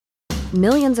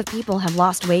Millions of people have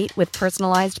lost weight with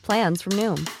personalized plans from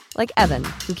Noom. Like Evan,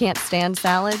 who can't stand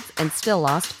salads and still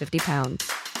lost 50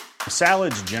 pounds.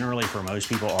 Salads generally for most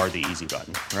people are the easy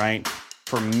button, right?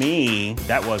 For me,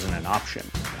 that wasn't an option.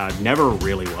 I never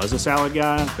really was a salad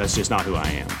guy. That's just not who I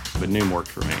am. But Noom worked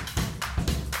for me.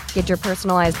 Get your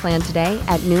personalized plan today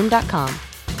at Noom.com.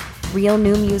 Real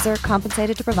Noom user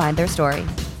compensated to provide their story.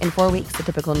 In 4 weeks, the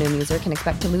typical Noom user can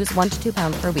expect to lose 1 to 2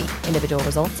 pounds per week. Individual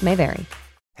results may vary.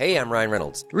 Hey, I'm Ryan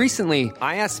Reynolds. Recently,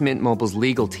 I asked Mint Mobile's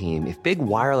legal team if big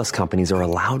wireless companies are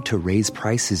allowed to raise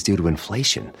prices due to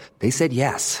inflation. They said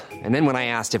yes. And then when I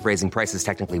asked if raising prices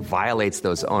technically violates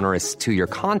those onerous 2-year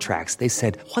contracts, they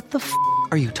said, "What the f***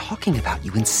 are you talking about,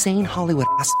 you insane Hollywood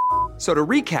ass?" So to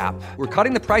recap, we're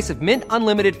cutting the price of Mint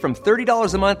Unlimited from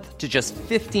 $30 a month to just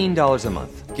 $15 a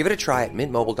month. Give it a try at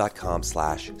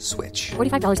mintmobile.com/switch.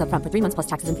 $45 up front for 3 months plus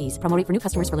taxes and fees. Promo rate for new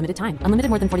customers for limited time. Unlimited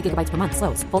more than 40 gigabytes per month.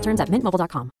 Slows full terms at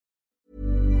mintmobile.com.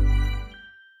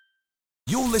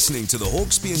 You're listening to the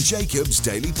Hawksby and Jacobs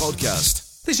Daily Podcast.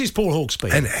 This is Paul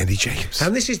Hawksby. And Andy Jacobs.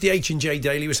 And this is the H&J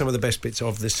Daily with some of the best bits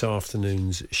of this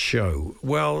afternoon's show.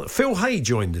 Well, Phil Hay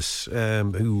joined us,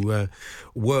 who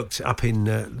worked up in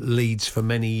Leeds for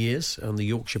many years on the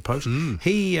Yorkshire Post.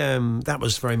 He, that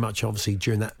was very much obviously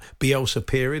during that Bielsa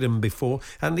period and before.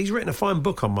 And he's written a fine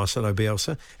book on Marcelo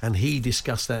Bielsa, and he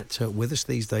discussed that with us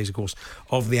these days, of course,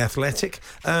 of The Athletic.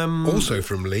 Also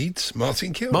from Leeds,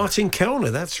 Martin Kellner. Martin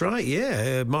Kellner, that's right,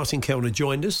 yeah. Martin Kellner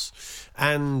joined us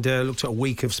and looked at a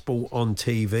week of sport on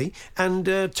TV. And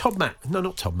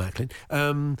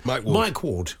Mike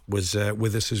Ward was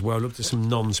with us as well. Looked at some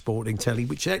non-sporting telly,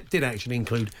 which did actually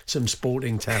include some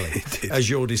sporting telly, as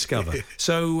you'll discover.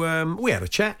 So we had a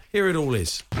chat. Here it all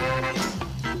is.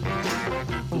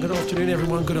 Good afternoon,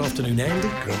 everyone. Good afternoon, Andy.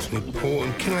 Good afternoon, Paul.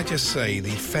 And can I just say, the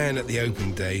fan at the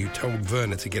open day who told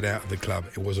Werner to get out of the club,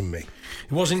 it wasn't me.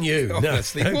 It wasn't you.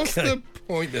 Honestly, no. What's the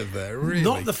point of that, really?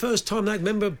 Not the first time. I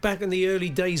remember back in the early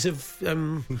days of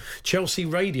Chelsea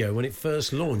Radio when it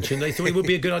first launched, and they thought it would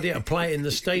be a good idea to play it in the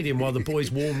stadium while the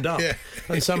boys warmed up. Yeah.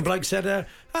 And some bloke said,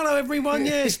 "Hello, everyone.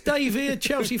 Yes, Dave here,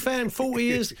 Chelsea fan, 40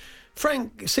 years.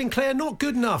 Frank Sinclair, not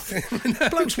good enough."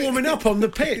 Bloke's warming up on the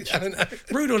pitch.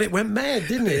 Rudolph, it went mad,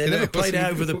 didn't it? They never played it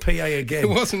over the PA again. It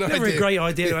wasn't never a great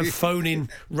idea to have phone-in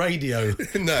radio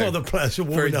while the players were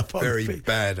warming up on the pitch. Very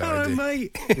bad idea. Oh,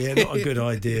 mate. Yeah, not a good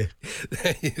idea.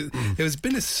 There has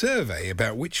been a survey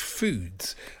about which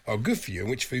foods are good for you and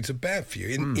which foods are bad for you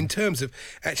in terms of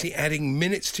actually adding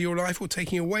minutes to your life or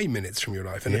taking away minutes from your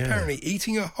life. And apparently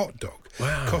eating a hot dog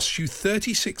costs you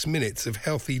 36 minutes of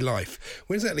healthy life.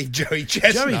 Where does that leave Joey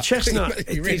Chestnut? Joey Chestnut.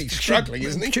 He's really struggling,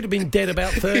 isn't he? Should have been dead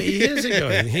about 30 years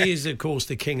ago. He is, of course,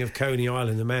 the king of Coney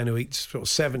Island, the man who eats sort of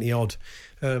 70-odd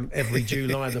every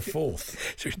July the 4th.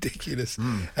 It's ridiculous.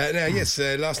 Last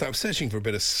night I was searching for a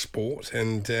bit of sport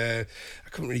and I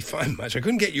couldn't really find much. I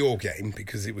couldn't get your game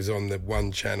because it was on the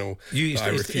one channel. I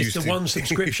refused. It's the one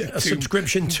subscription, a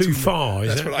subscription too far.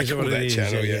 That's what I call that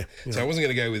channel, yeah. Yeah. So I wasn't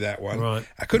going to go with that one. Right.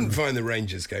 I couldn't find the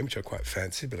Rangers game, which I quite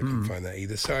fancied, but I couldn't find that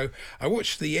either. So I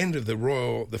watched the end of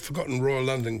the Forgotten Royal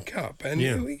London Cup, and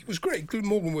it was great. Glenn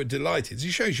Morgan were delighted.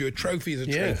 It shows you a trophy is a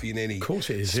trophy in any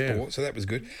sport, so that was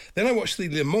good. Then I watched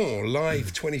the Le Mans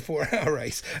live 24-hour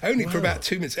race, only for about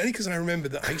 2 minutes, only because I remember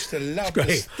that I used to love the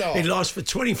start. It lasts for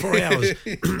 24 hours,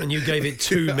 and you gave it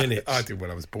 2 minutes. I did when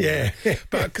I was born. Yeah.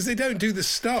 But because they don't do the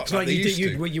start it's like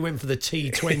you went for the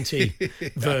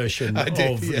T20 version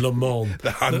of Le Mans.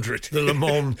 The 100. The Le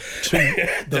Mans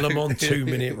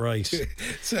 2-minute race.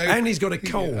 So, and he's got a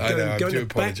cold. Going to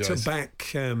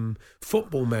back-to-back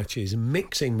football matches,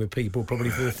 mixing with people probably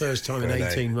for the first time in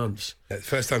 18 months.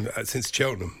 First time since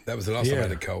Cheltenham. That was the last time I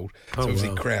had a cold. So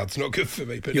obviously crowds not good for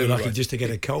me. But you're lucky just to get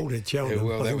a cold at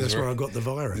Cheltenham. I think that's where I got the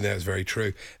virus. That was very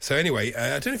true. So anyway,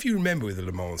 I don't know if you remember with the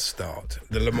Le Mans start.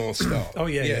 Oh,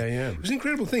 yeah. It was an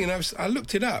incredible thing, and I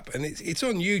looked it up, and it's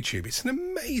on YouTube. It's an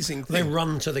amazing thing. They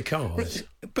run to the cars.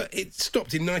 But it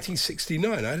stopped in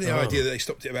 1969. I had the idea that they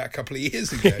stopped it about a couple of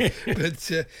years ago.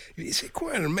 But it's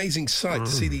quite an amazing sight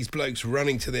to see these blokes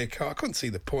running to their car. I couldn't see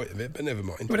the point of it, but never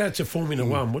mind. But that's a Formula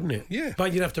One, wouldn't it? Yeah.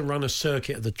 But you'd have to run a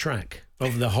circuit of the track.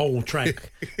 Of the whole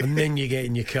track, and then you get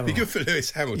in your car. Be good for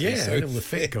Lewis Hamilton. Yeah, all the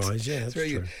fit guys. Yeah, that's true.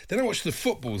 Good. Then I watched the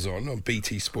footballs on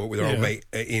BT Sport with our old mate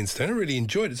Ian Stone. I really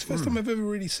enjoyed it. It's the first time I've ever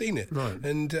really seen it,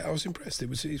 and I was impressed. It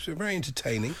was very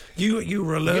entertaining. You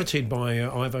were alerted by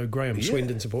Ivo Graham,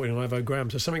 Swindon supporting Ivo Graham,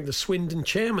 to something the Swindon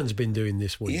chairman's been doing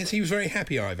this week. Yes, he was very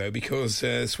happy, Ivo, because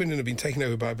Swindon had been taken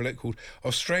over by a bloke called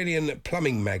Australian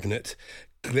plumbing magnate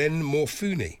Glenn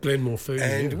Morfuni.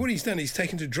 And yeah. what he's done, he's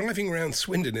taken to driving around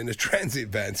Swindon in a transit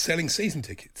van selling season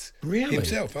tickets. Really?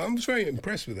 Himself. I was very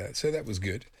impressed with that, so that was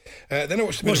good. Then I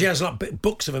watched... He has like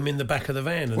books of them in the back of the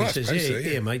van, and he says,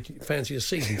 here, mate, fancy a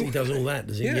season. He does all that,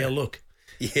 does he? Yeah, look.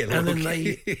 Yeah, and then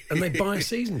they buy a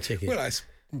season ticket. Well, it's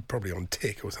probably on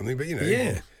tick or something, but you know.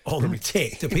 Yeah, on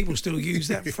tick. Do people still use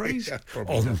that phrase? Yeah,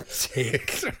 on tick.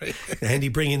 Sorry. Andy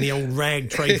bringing the old rag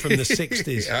trade from the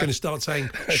 60s. Going to start saying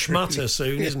schmutter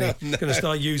soon, isn't he? No. Going to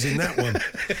start using that one.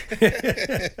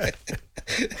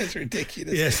 That's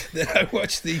ridiculous. Yes. Then I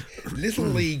watched the Little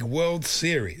League World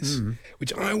Series,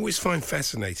 which I always find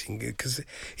fascinating because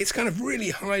it's kind of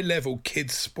really high-level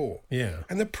kids' sport. Yeah.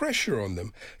 And the pressure on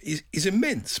them is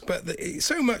immense, but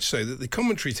so much so that the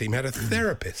commentary team had a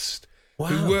therapist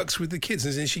who works with the kids,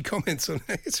 and she comments on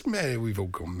it's mad. We've all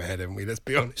gone mad, haven't we? Let's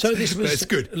be honest. So this was it's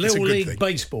good. Little League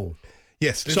baseball.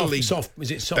 Yes, Little League.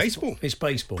 Is it soft? Baseball. It's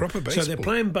baseball. Proper baseball. So they're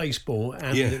playing baseball,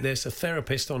 and there's a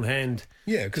therapist on hand.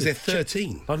 Yeah, because they're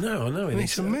 13. I know.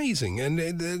 It's amazing, and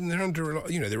they're under a lot.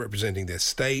 They're representing their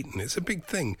state, and it's a big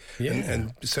thing. Yeah,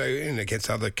 and so against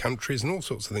other countries and all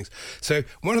sorts of things. So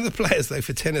one of the players, though,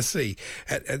 for Tennessee,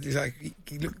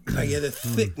 he looked like he had a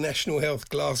thick national health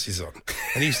glasses on,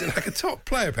 and he's like a top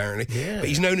player apparently. Yeah. But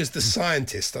he's known as the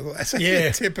scientist. I thought that's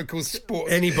a typical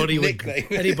sports nickname.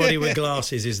 Anybody with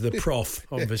glasses is the prof,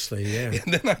 obviously. Yeah.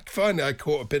 And then I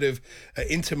caught a bit of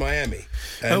Inter Miami.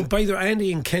 By the way,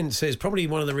 Andy in Kent says probably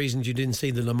one of the reasons you didn't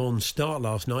see the Le Mans start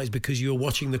last night is because you were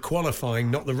watching the qualifying,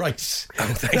 not the race. Oh,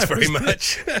 thanks very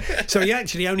much. So he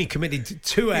actually only committed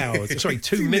 2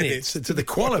 minutes to the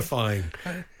qualifying.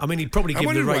 I mean, he'd probably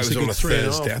give the race a good 3.5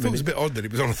 minutes. I thought it was a bit odd that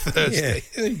it was on a Thursday.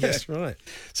 Yeah, that's right.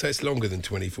 So it's longer than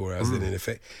 24 hours then, in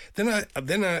effect. Then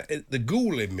the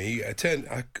ghoul in me, I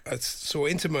saw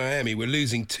Inter Miami were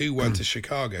losing 2-1 to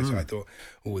Chicago, so I thought,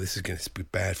 this is going to be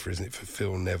bad for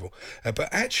Phil Neville. But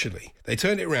actually, they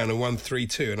turned it around and won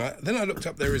 3-2. And then I looked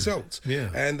up their results. Yeah.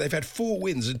 And they've had 4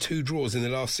 wins and 2 draws in the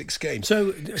last 6 games.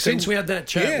 So since we had that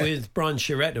chat with Brian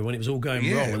Sciaretta when it was all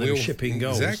going wrong and they were shipping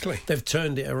goals, they've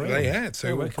turned it around. They had.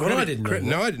 So I didn't know.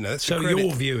 No, I didn't know. So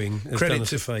your viewing has done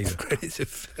us a favour. Credit to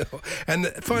Phil. And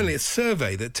finally, a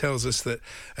survey that tells us that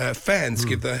fans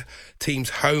give the team's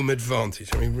home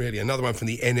advantage. I mean, really, another one from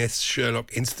the NS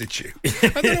Sherlock Institute.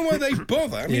 I don't know why they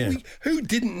bother. I mean, who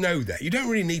didn't know that? You don't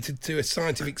really need to do a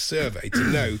scientific survey to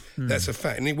know that's a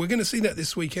fact. And we're going to see that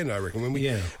this weekend, I reckon.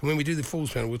 When we do the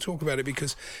Falls panel, we'll talk about it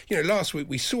because, last week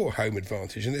we saw home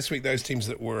advantage, and this week those teams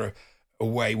that were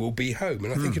away will be home,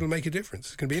 and I think it'll make a difference.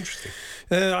 It's going to be interesting.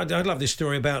 I love this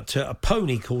story about a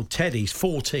pony called Teddy. He's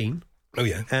 14. Oh,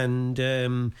 yeah.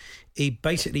 And he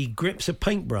basically grips a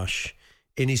paintbrush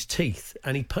in his teeth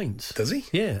and he paints. Does he?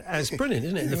 Yeah, it's brilliant,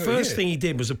 isn't it? And the first thing he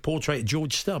did was a portrait of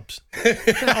George Stubbs.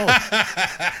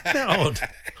 That odd.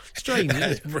 Strange,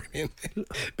 isn't it? Brilliant.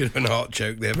 Bit of an art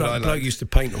joke there. Bloke used to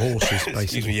paint horses,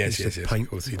 basically. Yes. Paint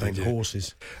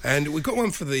horses. And we've got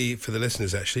one for the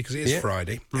listeners, actually, because it is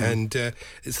Friday. And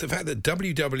it's the fact that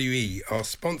WWE are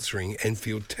sponsoring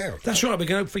Enfield Town. That's right.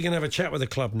 We're hopefully going to have a chat with the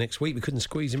club next week. We couldn't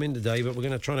squeeze him in today, but we're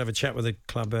going to try and have a chat with the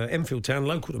club. Enfield Town,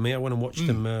 local to me. I went and watched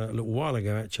them a little while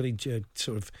ago, actually,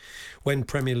 sort of when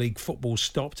Premier League football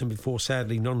stopped and before,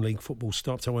 sadly, non-league football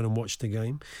stopped. I went and watched the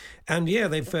game. And,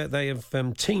 they have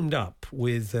teamed up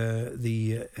with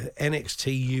the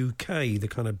NXT UK, the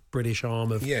kind of British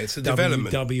arm of it's a WWE.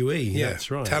 development. Yeah, that's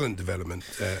right. Talent development.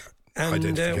 And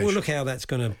we'll look how that's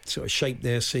going to sort of shape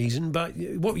their season. But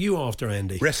what were you after,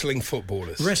 Andy? Wrestling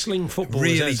footballers.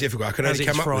 Really difficult. I can only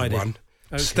come up with one.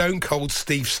 Okay. Stone Cold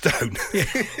Steve Stone.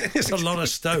 It's a lot of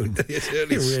stone. It's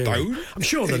really stone. I'm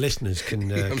sure the listeners can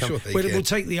come. Sure we'll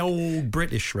take the old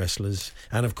British wrestlers,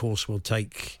 and of course we'll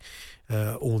take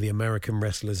all the American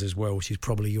wrestlers as well, which is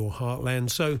probably your heartland.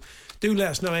 So do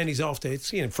let us know. Andy's after.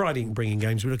 It's Friday bringing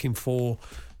games. We're looking for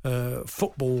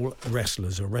football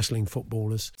wrestlers or wrestling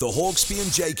footballers. The Hawksby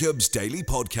and Jacobs Daily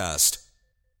Podcast.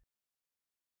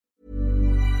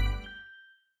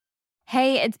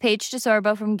 Hey, it's Paige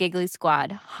DeSorbo from Giggly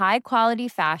Squad. High quality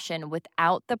fashion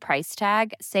without the price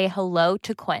tag. Say hello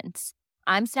to Quince.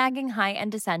 I'm snagging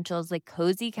high-end essentials like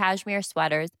cozy cashmere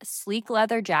sweaters, sleek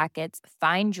leather jackets,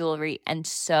 fine jewelry, and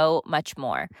so much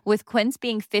more. With Quince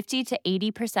being 50 to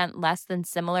 80% less than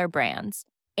similar brands.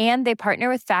 And they partner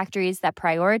with factories that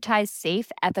prioritize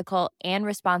safe, ethical, and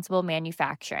responsible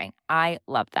manufacturing. I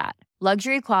love that.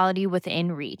 Luxury quality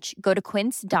within reach. Go to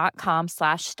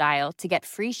quince.com/style to get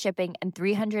free shipping and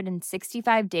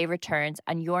 365-day returns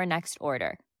on your next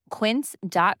order.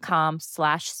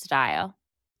 Quince.com/style.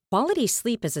 Quality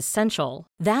sleep is essential.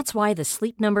 That's why the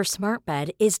Sleep Number Smart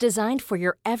Bed is designed for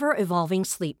your ever-evolving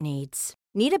sleep needs.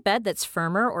 Need a bed that's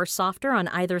firmer or softer on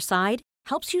either side?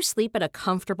 Helps you sleep at a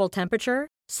comfortable temperature?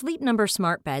 Sleep Number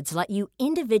Smart Beds let you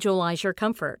individualize your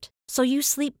comfort, so you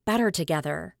sleep better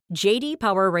together. J.D.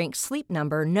 Power ranks Sleep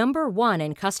Number number 1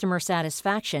 in customer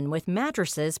satisfaction with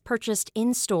mattresses purchased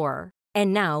in-store.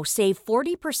 And now, save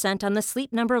 40% on the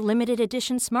Sleep Number Limited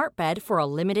Edition Smart Bed for a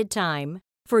limited time.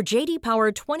 For J.D.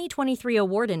 Power 2023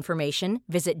 award information,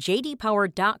 visit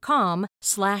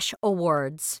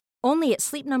jdpower.com/awards. Only at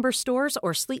Sleep Number stores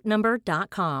or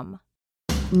sleepnumber.com.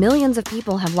 Millions of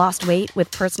people have lost weight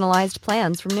with personalized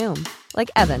plans from Noom.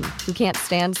 Like Evan, who can't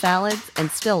stand salads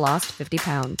and still lost 50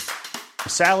 pounds.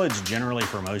 Salads generally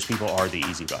for most people are the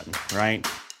easy button, right?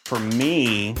 For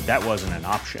me, that wasn't an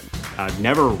option. I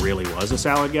never really was a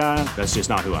salad guy. That's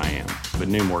just not who I am. But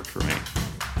Noom worked for me.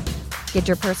 Get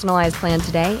your personalized plan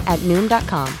today at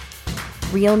Noom.com.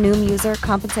 Real Noom user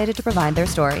compensated to provide their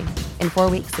story. In 4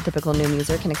 weeks, the typical Noom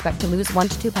user can expect to lose 1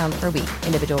 to 2 pounds per week.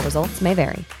 Individual results may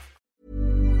vary.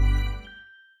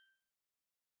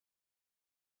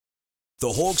 The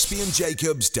Hawksby and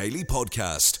Jacobs Daily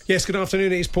Podcast. Yes, good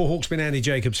afternoon. It's Paul Hawksby and Andy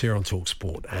Jacobs here on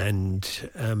TalkSport. And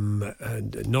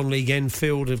non-league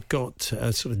Enfield have got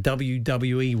a sort of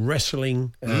WWE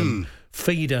wrestling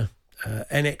feeder,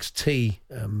 NXT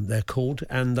they're called,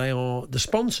 and they are the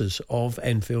sponsors of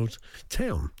Enfield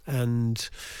Town. And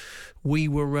we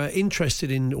were interested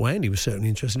in, well, Andy was certainly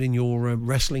interested in your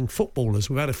wrestling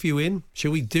footballers. We've had a few in. Shall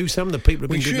we do some? The people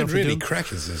have been good enough to do them?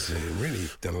 Crackers has really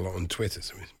done a lot on Twitter,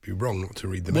 so it'd be wrong not to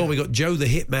read them out. Well, we got Joe the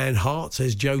Hitman Hart,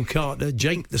 says Joe Carter.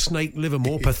 Jake the Snake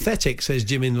Livermore. Pathetic, says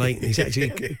Jim in Leighton. He's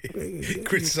actually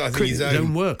criticising his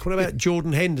own work. What about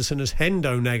Jordan Henderson as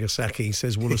Hendo Nagasaki,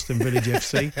 says Wollaston Village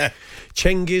FC.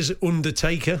 Chengiz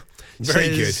Undertaker.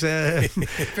 Very says, good.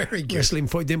 Very good. Wrestling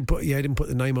didn't put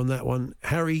the name on that one.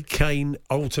 Harry Kane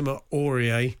Ultimate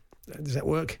Aurier. Does that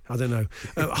work? I don't know.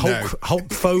 Hulk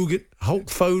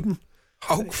Foden.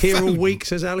 Hero Week,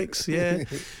 says Alex. Yeah.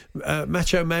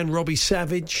 Macho Man Robbie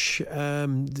Savage.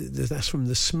 That's from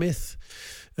The Smith.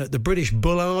 The British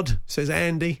Bullard, says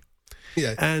Andy.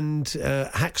 Yeah. And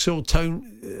Hacksaw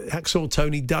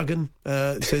Tony Duggan,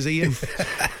 says Ian.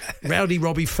 Rowdy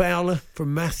Robbie Fowler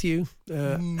from Matthew.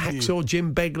 Hacksaw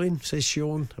Jim Beglin, says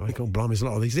Sean. Oh, God, blimey, there's a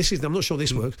lot of these. I'm not sure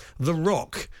this works. The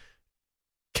Rock,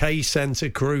 K.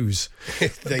 Santa Cruz.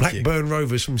 Blackburn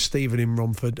Rovers from Stephen in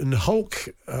Romford. And Hulk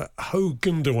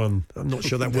Hogundawan. I'm not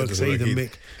sure that works either,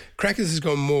 Mick. Crackers has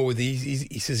gone more with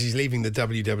he says he's leaving the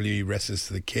WWE wrestlers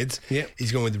to the kids. Yep.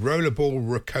 He's gone with Rollerball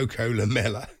Rococo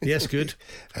Lamella. Yes, good.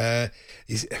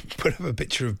 He's put up a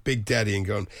picture of Big Daddy and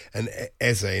gone, and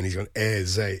Eze, and he's gone,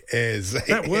 Eze.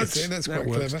 That works. Eze. That's quite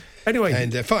clever. Anyway.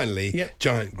 And finally,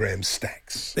 Giant Graham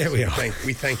Stacks. There we are.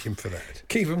 We thank him for that.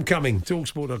 Keep them coming.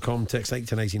 Talksport.com, text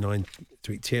 81089,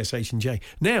 tweet TSH and J.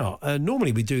 Now,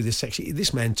 normally we do this section.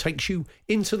 This man takes you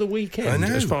into the weekend. I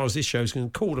know. As far as this show's going,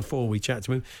 4:45 we chat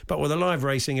to him. But with the live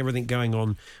racing, everything going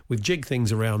on, we've jigged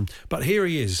things around. But here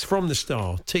he is, from the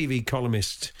Star, TV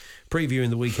columnist, previewing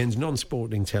the weekend's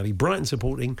non-sporting telly, Brighton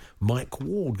supporting Mike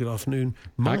Ward. Good afternoon,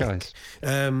 Mike. Hi,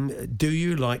 guys. Do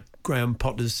you like Graham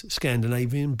Potter's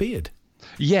Scandinavian beard?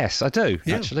 Yes, I do,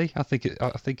 actually. I think it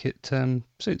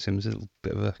suits him as a little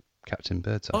bit of a Captain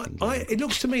Birdseye. It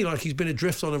looks to me like he's been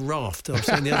adrift on a raft, I was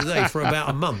saying the other day, for about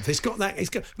a month. It's got that. I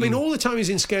mean, all the time he's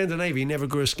in Scandinavia, he never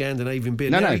grew a Scandinavian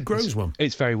beard. Now he grows one.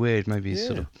 It's very weird. Maybe he's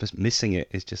sort of just missing it.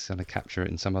 He's just going to capture it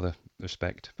in some other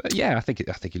respect. But yeah, I think he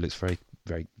looks very,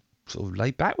 very sort of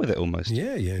laid back with it almost.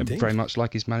 Yeah, indeed. Very much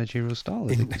like his managerial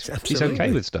style. I think he's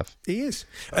okay with stuff. He is.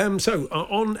 So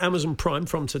on Amazon Prime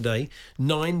from today,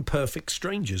 9 Perfect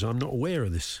Strangers. I'm not aware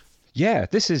of this. Yeah,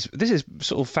 this is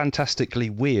sort of fantastically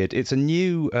weird. It's a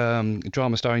new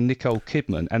drama starring Nicole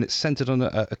Kidman, and it's centred on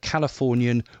a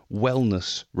Californian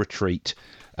wellness retreat,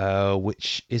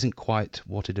 which isn't quite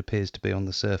what it appears to be on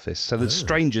the surface. So the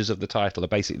strangers of the title are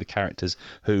basically the characters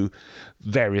who,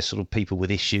 various sort of people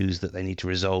with issues that they need to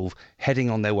resolve,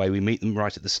 heading on their way. We meet them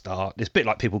right at the start. It's a bit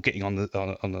like people getting on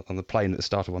the plane at the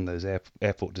start of one of those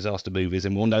airport disaster movies,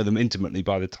 and we'll know them intimately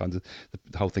by the time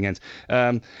the whole thing ends.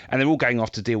 And they're all going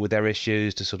off to deal with their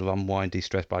issues, to sort of unwind,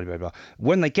 de-stress, blah, blah, blah.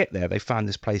 When they get there, they find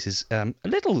this place is a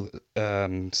little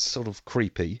sort of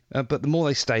creepy, but the more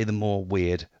they stay, the more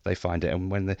weird they find it.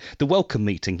 And when the welcome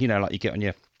meeting, like you get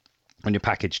on your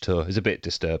package tour, is a bit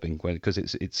disturbing because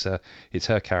it's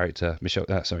her character,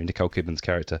 Nicole Kidman's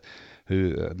character,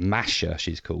 who Masha,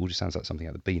 she's called. It sounds like something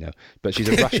out of Beano, but she's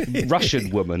a Russian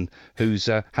woman who's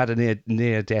had a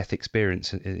near-death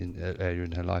experience earlier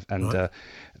in her life, and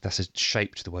that's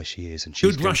shaped the way she is. And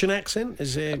she's good Russian accent?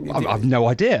 I've no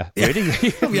idea, really.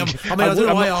 I don't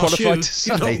know why I asked you.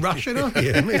 You're not Russian, are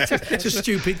you? It's a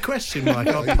stupid question, Mike.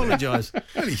 I apologise.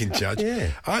 Well, you can judge.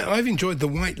 Yeah. I've enjoyed The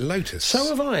White Lotus. So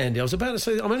have I, Andy. I was about to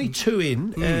say, I'm only 2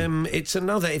 in. It's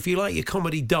another, if you like your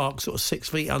comedy dark, sort of 6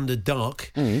 feet under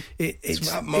dark. It's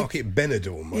about Market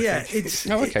Benidorm.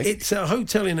 It's a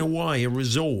hotel in Hawaii, a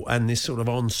resort, and this sort of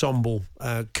ensemble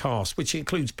cast, which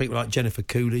includes people like Jennifer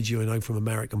Coolidge, you know, from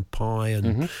American Pie,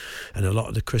 and a lot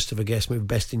of the Christopher Guest movie,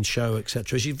 Best in Show,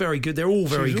 etc. She's very good. They're all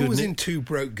very good. She was always in Two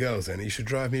Broke Girls, and it used to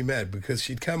drive me mad because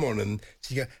she'd come on and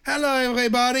she'd go, "Hello,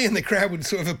 everybody," and the crowd would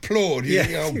sort of applaud. You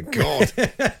think, oh God.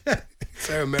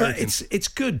 So American. But it's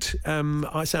good.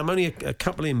 I say I'm only a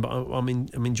couple in, but I'm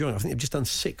enjoying it. I think they've just done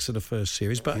 6 of the first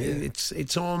series, but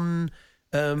it's on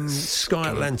Sky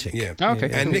Atlantic. Yeah. Oh, okay.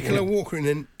 And Nicola Walker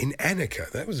in Annika.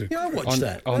 That was I watched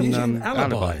that. On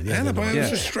Alibi. Alibi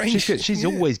was a strange. She's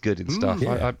always good in stuff.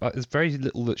 There's very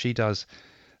little that she does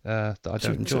that I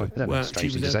don't enjoy. She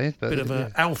was a bit of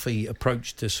an Alfie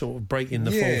approach to sort of breaking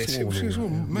the fourth wall. It was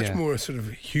much more sort of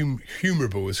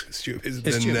humourable as Stuart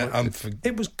than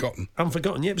Unforgotten.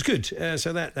 Unforgotten, yeah, it was good.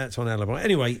 So that's on Alibi.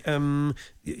 Anyway,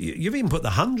 you've even put the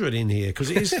 100 in here because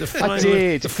it is the final. I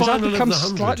did, because I've become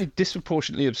slightly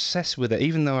disproportionately obsessed with it,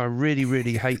 even though I really,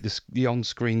 really hate the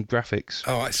on-screen graphics.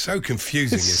 Oh, it's so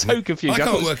confusing. It's so confusing. I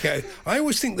can't work out. I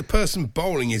always think the person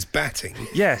bowling is batting.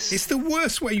 Yes, it's the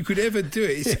worst way you could ever do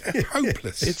it. It's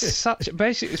hopeless. It's such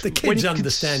basically. The kids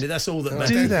understand it. That's all that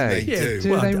matters. Do they? Yeah.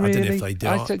 Do well, they really? I don't know if they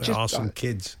do. There are some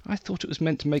kids. I thought it was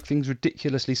meant to make things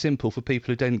ridiculously simple for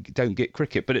people who don't get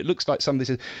cricket, but it looks like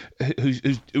somebody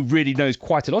who really knows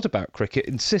quite a lot about cricket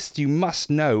insists you must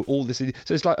know all this.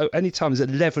 So it's like any time there's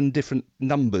 11 different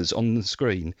numbers on the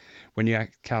screen when you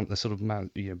count the sort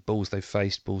of balls they've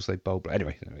faced, balls they've bowled. But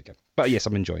anyway, there we go. But yes,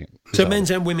 I'm enjoying it. So men's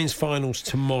and women's finals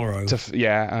tomorrow. And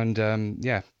on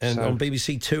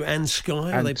BBC Two and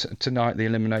Sky. And tonight the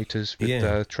eliminators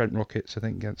with Trent Rockets, I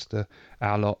think, against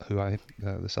our lot, the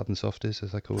Southern Softies,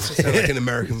 as they call it. Sounds like an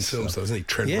American film star, doesn't he?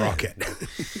 Trent Rocket.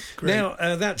 Now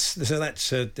that's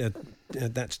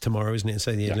tomorrow, isn't it?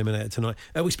 So the eliminator tonight.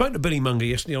 We spoke to Billy Munger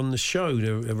yesterday on the show,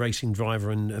 a racing driver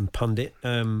and pundit,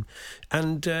 and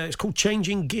it's called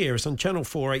Changing Gear. It's on Channel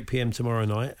 4, 8 p.m. tomorrow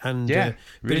night. And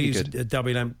really Billy's a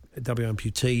W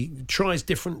amputee, tries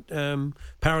different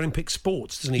Paralympic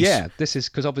sports, doesn't he? Yeah, this is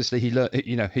because obviously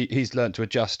he's learned to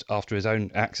adjust after his own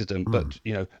accident, but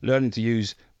learning to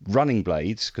use running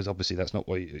blades, because obviously that's not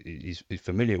what he's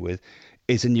familiar with,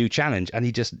 is a new challenge. And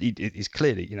he's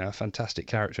clearly a fantastic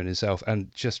character in himself,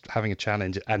 and just having a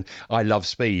challenge. And I love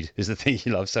speed is the thing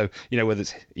he loves. So whether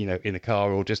it's in a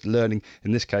car or just learning,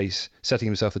 in this case, setting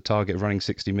himself a target of running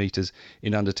 60 metres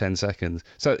in under 10 seconds.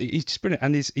 So he's just brilliant,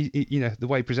 and the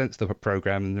way he presents the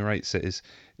programme and narrates it is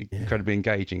incredibly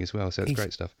engaging as well. So it's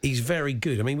great stuff. He's very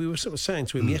good. I mean, we were sort of saying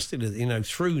to him yesterday,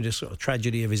 through the sort of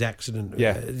tragedy of his accident,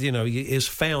 he has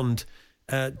found.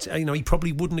 He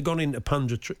probably wouldn't have gone into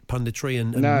punditry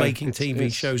and making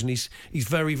TV shows, and he's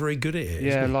very, very good at it.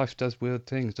 Yeah, life does weird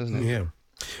things, doesn't it? Yeah.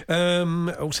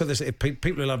 Also, there's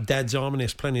people who love Dad's Army.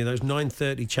 There's plenty of those.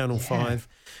 9:30 Channel 5.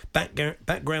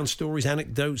 Background stories,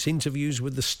 anecdotes, interviews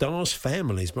with the stars'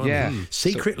 families.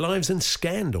 Secret lives and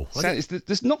scandal.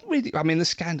 There's not really. I mean, the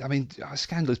scandal.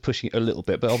 Scandal is pushing it a little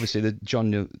bit, but obviously the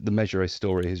John the Measure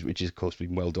story which is of course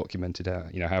been well documented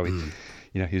out. How he.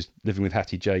 He was living with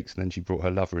Hattie Jakes, and then she brought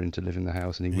her lover in to live in the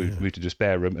house, and he moved to a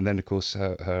spare room. And then, of course,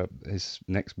 his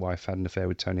next wife had an affair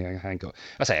with Tony Hancock.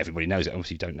 I say everybody knows it.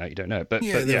 Obviously, you don't know it. But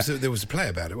there was a play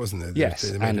about it, wasn't there? Yes,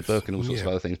 and a book and all sorts of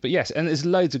other things. But yes, and there's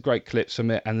loads of great clips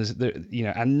from it, and there's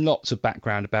and lots of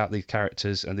background about these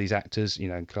characters and these actors.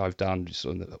 Clive Dunn,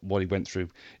 what he went through,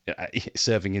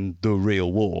 serving in the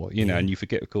real war. And you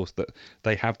forget, of course, that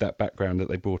they have that background that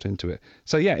they brought into it.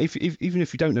 So yeah, even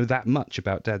if you don't know that much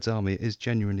about Dad's Army, it is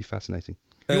genuinely fascinating.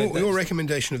 Your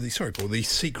recommendation of the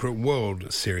Secret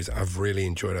World series, I've really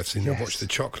enjoyed. I've watched the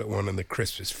chocolate one and the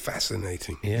crisps. It's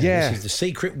fascinating. This is the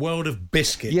Secret World of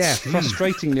Biscuits. Yeah,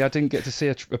 frustratingly, I didn't get to see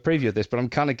a preview of this, but I'm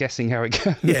kind of guessing how it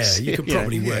goes. Yeah, you could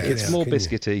probably work it out. It's more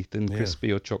biscuity than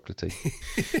crispy or chocolatey.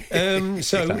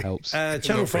 So, that helps.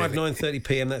 Channel 5, 9:30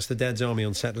 p.m. That's the Dad's Army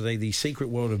on Saturday. The Secret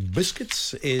World of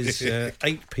Biscuits is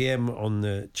 8 p.m. on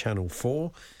the Channel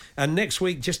 4. And next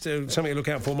week, just something to look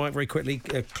out for, Mike, very quickly,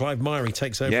 Clive Myrie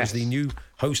takes over as the new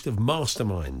host of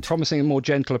Mastermind. Promising a more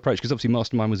gentle approach, because obviously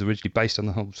Mastermind was originally based on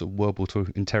the whole sort of World War II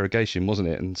interrogation, wasn't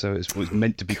it? And so it was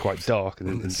meant to be quite dark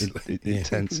and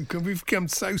intense. We've become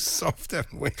so soft,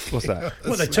 haven't we? What's that?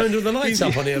 Well, they turned all the lights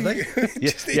up on here, have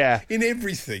they? In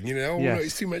everything, you know. Yes.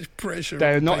 It's too much pressure.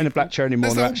 They're not in a black chair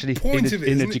anymore. They're actually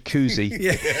in a jacuzzi.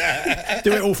 Yeah.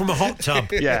 Do it all from a hot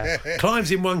tub. Yeah. Clive's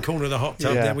in one corner of the hot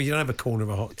tub. Yeah. Well, you don't have a corner of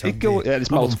a hot tub.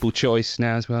 There's multiple choice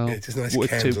now as well. Yeah, it's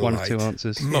nice One or two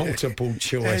answers. Multiple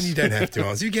choice. And you don't have to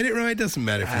answer. You get it right. It doesn't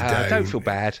matter if you don't. Don't feel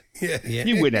bad. Yeah.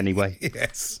 You win anyway.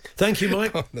 Yes. Thank you,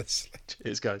 Mike. Honestly.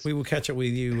 Cheers, guys. We will catch up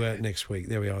with you next week.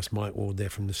 There we are. It's Mike Ward there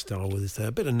from The Star with us there.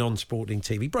 A bit of non-sporting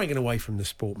TV, breaking away from the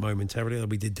sport momentarily.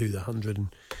 We did do the 100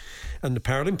 and the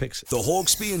Paralympics. The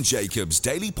Hawksbee and Jacobs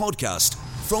Daily Podcast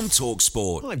from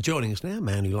TalkSport. Well, joining us now, a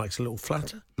man who likes a little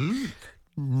flutter.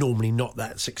 Normally not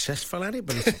that successful at it,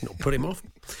 but it's not put him off.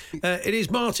 It is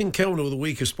Martin Kelner with the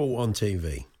Week of Sport on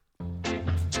TV.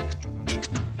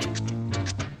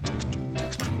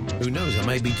 Who knows? I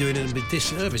may be doing him a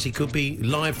disservice. He could be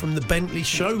live from the Bentley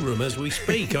showroom as we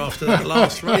speak after that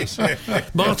last race.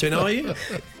 Martin, are you?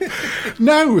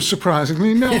 No,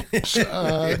 surprisingly not.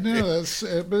 No,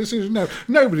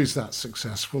 nobody's that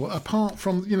successful apart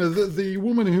from the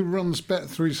woman who runs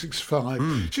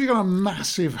Bet365. She's got a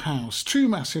massive house, 2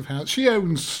 massive houses. She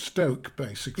owns Stoke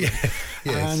basically,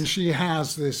 and she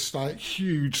has this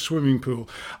huge swimming pool.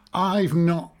 I've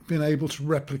not been able to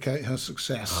replicate her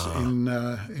success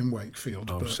in Wakefield.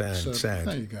 Oh, sad.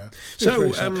 There you go.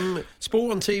 So,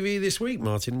 sport on TV this week,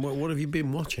 Martin. What have you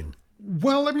been watching?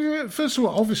 Well, I mean, first of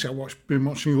all, obviously been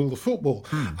watching all the football,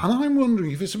 and I'm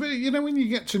wondering if it's a bit, when you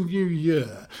get to New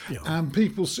Year, and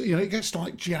people, it gets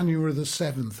like January the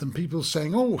 7th, and people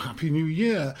saying, "Oh, Happy New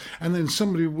Year," and then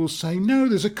somebody will say, "No,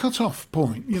 there's a cut-off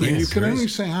point. You can only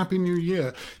say Happy New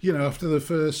Year, after the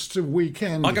first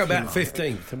weekend." I go about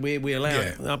 15th, and we allow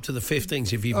up to the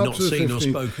 15th if you've not seen or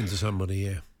spoken to somebody.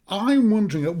 Yeah. I'm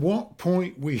wondering at what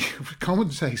point we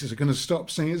commentators are going to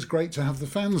stop saying it's great to have the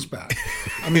fans back.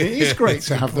 I mean, it is great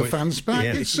to have the fans back.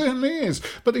 Yeah. It certainly is.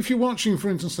 But if you're watching, for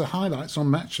instance, the highlights on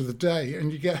Match of the Day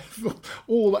and you get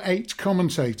all 8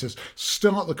 commentators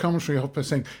start the commentary off by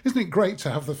saying, "Isn't it great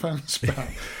to have the fans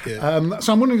back?"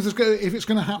 So I'm wondering if it's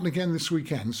going to happen again this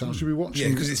weekend. So I should be watching. Yeah,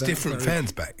 because it's different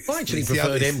fans back. I actually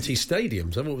preferred empty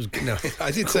stadiums. I thought it was no.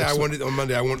 I did say I wanted on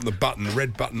Monday. I wanted the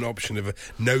red button option of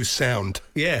no sound.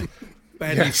 Yeah.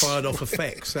 Badly fired off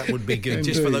effects. That would be good.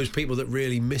 Indeed. Just for those people that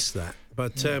really miss that.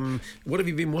 But what have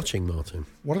you been watching, Martin?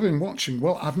 What I've been watching?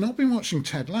 Well, I've not been watching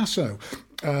Ted Lasso,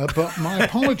 but my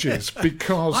apologies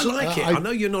because I like it. I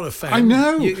know you're not a fan. I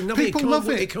know. People love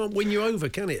it. It can't win you over,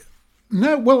 can it?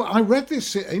 No, well, I read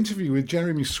this interview with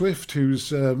Jeremy Swift,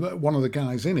 who's one of the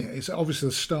guys in it. It's obviously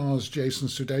the stars Jason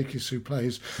Sudeikis, who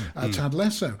plays Ted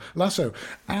Lasso,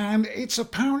 and it's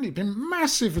apparently been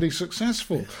massively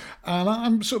successful. And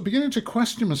I'm sort of beginning to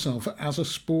question myself as a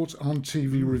sport on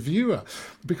TV reviewer,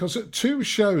 because 2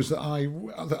 shows that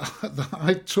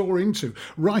I tore into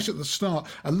right at the start,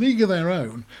 A League of Their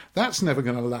Own, that's never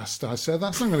going to last. I said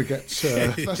that's not going to get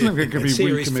that's never going to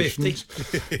be recommissioned.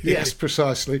 Yes,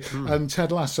 precisely. And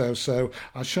Ted Lasso, so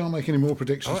I shan't make any more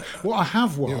predictions. What I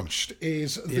have watched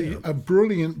is a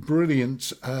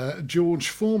brilliant George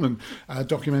Foreman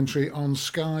documentary on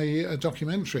Sky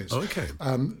Documentaries. Okay.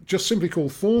 Just simply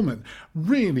called Foreman.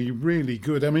 Really, really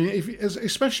good. I mean,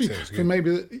 especially for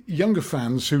maybe younger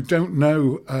fans who don't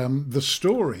know the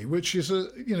story, which is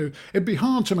it'd be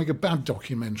hard to make a bad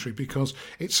documentary because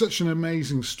it's such an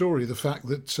amazing story. The fact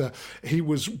that he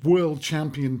was world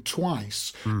champion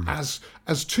twice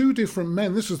as 2 different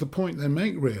men. This is the point they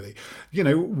make, really.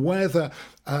 Whether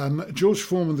George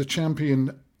Foreman, the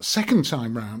champion second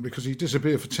time round, because he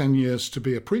disappeared for 10 years to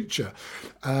be a preacher,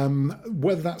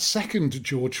 whether that second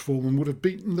George Foreman would have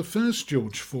beaten the first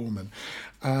George Foreman.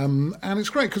 And it's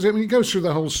great because it goes through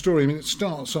the whole story. I mean, it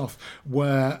starts off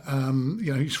where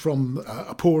he's from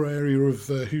a poor area of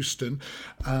Houston,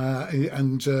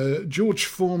 and George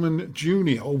Foreman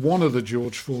Jr. or one of the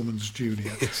George Foreman's Jr.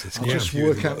 I'll just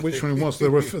work out which one it was. There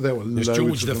were There's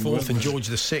George the Fourth and George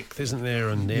the Sixth, isn't there?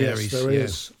 And yes, there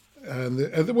is.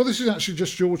 Well, this is actually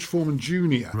just George Foreman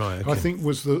Jr., right, okay. I think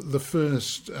was the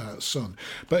first son.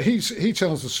 But he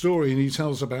tells the story, and he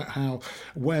tells about how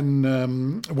when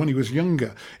he was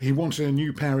younger, he wanted a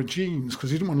new pair of jeans because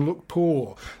he didn't want to look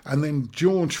poor. And then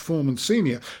George Foreman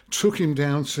Sr. took him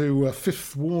down to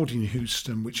Fifth Ward in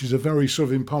Houston, which is a very sort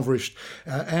of impoverished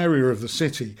area of the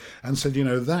city, and said,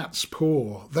 that's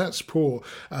poor, that's poor.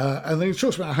 And then he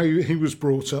talks about how he was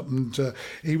brought up, and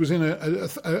he was in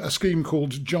a scheme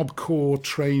called Job hardcore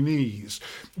trainees,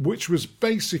 which was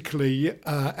basically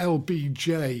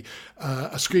LBJ,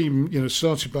 a scheme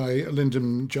started by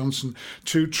Lyndon Johnson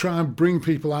to try and bring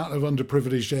people out of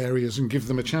underprivileged areas and give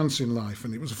them a chance in life.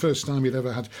 And it was the first time he'd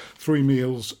ever had 3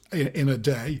 meals in a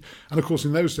day. And of course,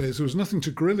 in those days, there was nothing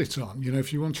to grill it on.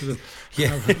 If you wanted to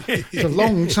have a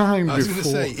long time before. I was going to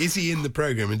say, is he in the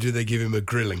programme and do they give him a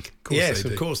grilling? Yes,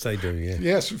 of course they do. Yeah.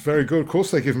 Yes, very good. Of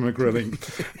course they give him a grilling.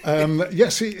 He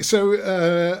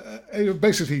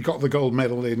basically got the gold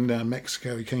medal in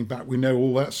Mexico. He came back. We know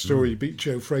all that story. He beat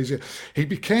Joe Frazier. He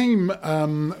became,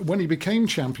 when he became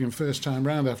champion first time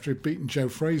round after he'd beaten Joe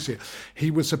Frazier,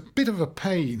 he was a bit of a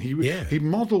pain. He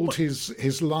modelled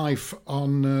his life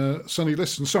on Sonny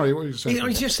Liston. Sorry, what were you saying?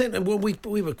 I just said, well,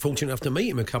 we were fortunate enough to meet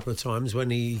him a couple of times when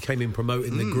he came in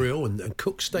promoting the grill and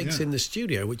cooked steaks in the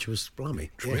studio, which was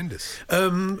blimey. Tremendous.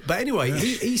 But anyway,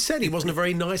 he said he wasn't a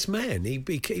very nice man. He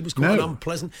was quite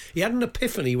unpleasant. He had an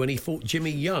epiphany when he fought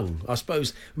Jimmy Young. I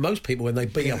suppose most people, when they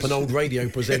beat up an old radio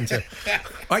presenter,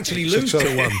 actually lose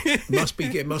to one. It must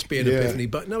be an epiphany.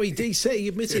 But no, he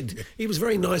admitted he was a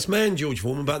very nice man, George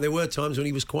Foreman, but there were times when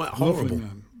he was quite horrible.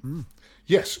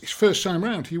 Yes, his first time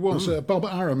round, he was. Bob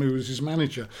Arum, who was his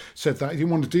manager, said that he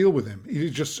didn't want to deal with him. He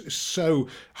was just so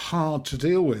hard to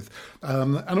deal with.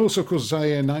 And also, of course,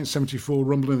 Zaire 1974,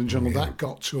 Rumble in the Jungle, that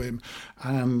got to him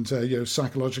and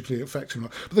psychologically affected him.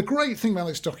 But the great thing about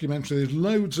this documentary, there's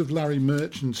loads of Larry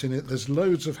Merchant in it. There's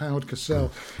loads of Howard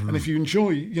Cosell. And if you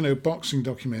enjoy, boxing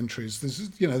documentaries,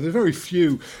 there are very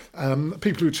few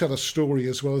people who tell a story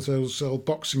as well as those old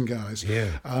boxing guys.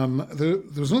 Yeah. There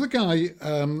was another guy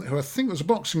who I think was a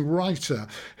boxing writer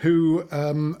who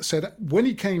said when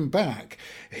he came back,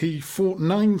 he fought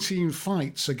 19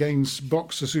 fights against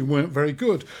boxers who weren't very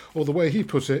good, or the way he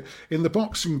put it, in the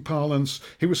boxing parlance,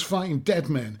 he was fighting dead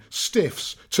men,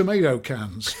 stiffs, tomato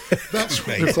cans. That's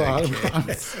what it's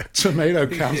like. Tomato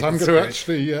cans. I'm going to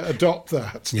actually adopt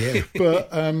that. Yeah. But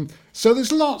so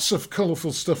there's lots of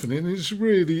colourful stuff in it, and it's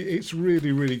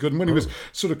really, really good. And when he was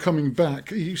sort of coming back,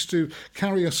 he used to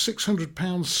carry a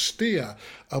 600-pound steer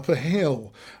up a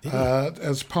hill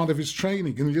as part of his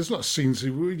training. And there's lots of scenes,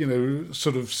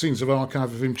 sort of scenes of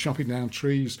archive of him chopping down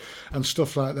trees and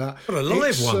stuff like that. What a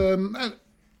live one.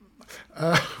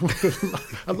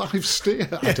 A live steer.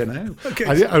 I don't know. Okay.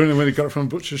 I don't know when he got it from a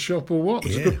butcher's shop or what. It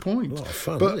was a good point. A lot of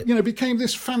fun, but became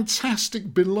this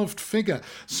fantastic, beloved figure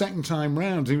second time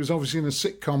round. He was obviously in a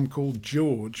sitcom called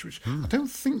George, which I don't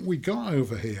think we got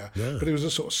over here, but it was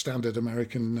a sort of standard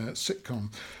American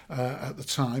sitcom at the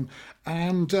time.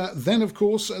 And then, of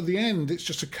course, at the end, it's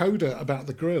just a coda about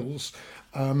the grills.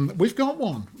 We've got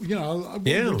one.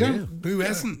 Who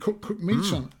hasn't? Cook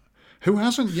meat on. Who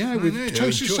hasn't? Yeah, with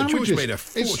toasted sandwiches. George made a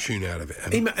fortune out of it.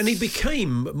 And he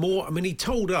became more. I mean, he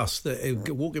told us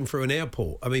that walking through an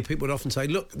airport. I mean, people would often say,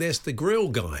 "Look, there's the grill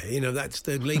guy." That's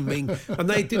the lean mean, and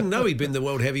they didn't know he'd been the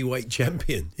world heavyweight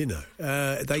champion. He's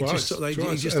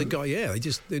just a guy. Yeah,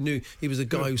 they knew he was the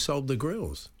guy who sold the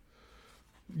grills.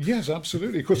 Yes,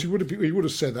 absolutely. Of course, he would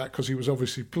have said that because he was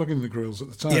obviously plugging the grills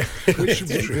at the time.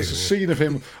 There's a scene of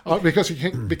him because he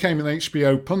became an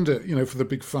HBO pundit, for the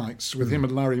big fights with him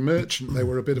and Larry Merchant. They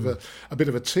were a bit of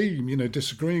a team,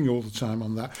 disagreeing all the time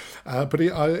on that. But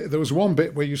there was one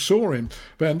bit where you saw him,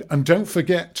 and don't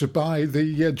forget to buy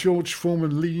the George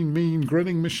Foreman Lean Mean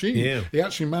grilling machine. Yeah. He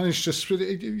actually managed to split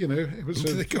it. It was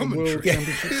into the commentary. World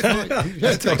Championship fight.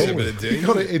 That takes a bit of doing. He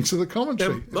got it into the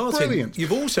commentary. Martin, brilliant.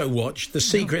 You've also watched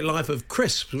The Secret Life of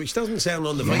Crisps, which doesn't sound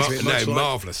on the face of it much like...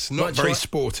 marvellous. Not very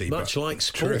sporty, much but like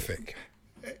sport. Terrific.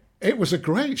 It was a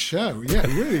great show. Yeah,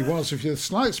 it really was. If you're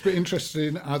slightly bit interested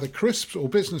in either crisps or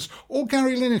business or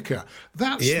Gary Lineker,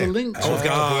 that's the link to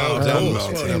well done,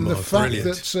 Martin. In the fact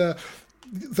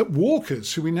that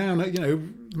Walkers, who we now know,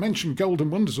 mention Golden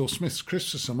Wonders or Smith's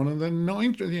Crisps to someone, and they're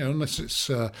not, unless it's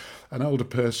an older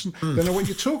person, they know what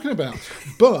you're talking about.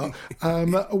 But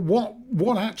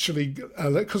what actually,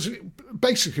 because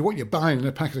basically what you're buying in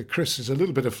a packet of crisps is a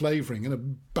little bit of flavouring and a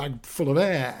bag full of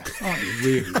air, aren't you?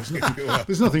 Really,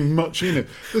 there's nothing much in it.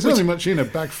 There's nothing much in a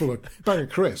bag of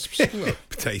crisps.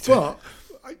 Potato. But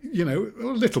a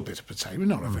little bit of potato,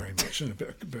 not very much, and a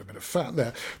bit of fat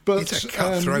there. But it's a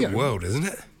cutthroat world, isn't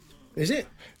it? Is it?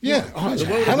 Yeah, it's a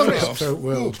hell of a cutthroat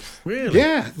world. Really?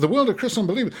 Yeah, the world of crisps,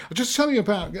 unbelievable. I'll just tell you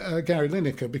about Gary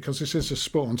Lineker, because this is a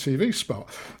sport on TV spot,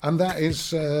 and that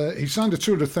is he signed a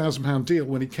 £200,000 deal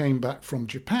when he came back from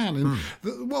Japan.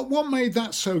 And what made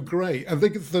that so great? I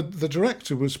think the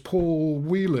director was Paul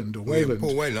Whelan. Paul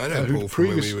Whelan. I know Paul from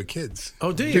when we were kids.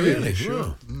 Oh, do you really?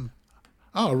 Sure.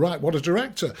 oh, right, what a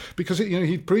director. Because,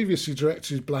 he'd previously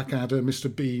directed Blackadder,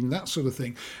 Mr. Bean, that sort of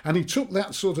thing. And he took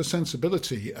that sort of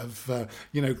sensibility of,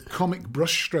 comic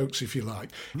brushstrokes, if you like.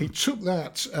 He took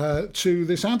that to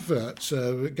this advert.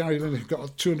 Gary Lineker got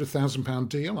a £200,000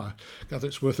 deal. I gather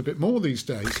it's worth a bit more these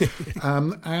days.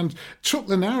 And took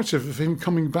the narrative of him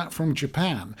coming back from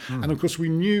Japan. And, of course, we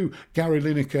knew Gary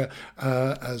Lineker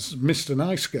as Mr.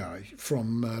 Nice Guy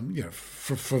from,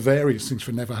 for various things,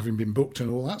 for never having been booked and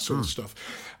all that sort of stuff.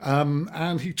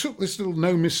 And he took this little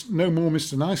no more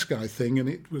Mr. Nice Guy thing, and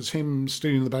it was him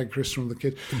stealing the bag crisps from the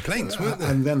kid. Complaints, weren't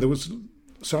there? And then there was...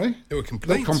 Sorry? There were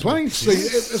complaints.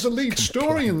 There's a lead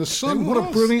story in The Sun. What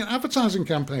a brilliant advertising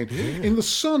campaign. Yeah. In The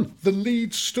Sun, the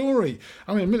lead story.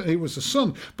 I mean, admittedly, it was The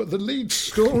Sun, but the lead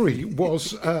story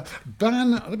was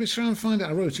ban... Let me try and find it.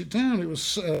 I wrote it down. It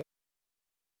was...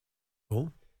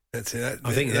 That's it.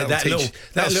 I think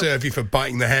that'll serve you for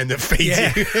biting the hand that feeds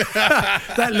you.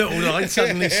 That little line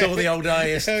suddenly saw the old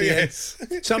ISDN. Oh, yes.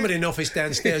 Somebody in the office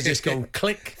downstairs just gone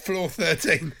click. Floor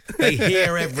 13. They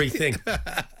hear everything.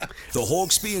 The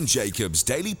Hawksbee and Jacobs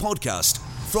Daily Podcast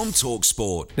from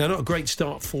TalkSport. Now, not a great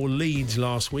start for Leeds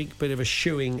last week. Bit of a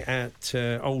shoeing at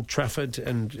Old Trafford,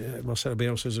 and Marcelo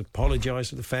Bielsa has apologised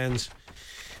to the fans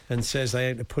and says they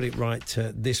aim to put it right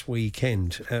this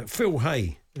weekend. Phil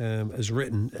Hay has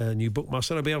written a new book,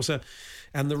 Marcelo Bielsa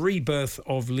and the Rebirth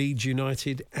of Leeds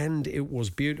United, and it was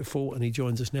beautiful, and he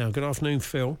joins us now. Good afternoon,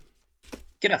 Phil.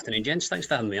 Good afternoon, gents. Thanks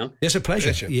for having me on. It's a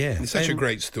pleasure. Yeah. It's such a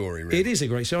great story, really. It is a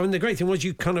great story. And the great thing was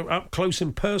you kind of up close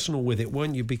and personal with it,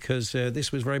 weren't you? Because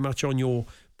this was very much on your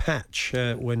patch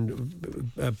when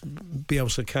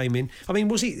Bielsa came in. I mean,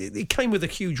 he came with a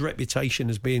huge reputation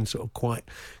as being sort of quite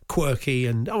quirky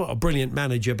and a brilliant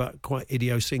manager, but quite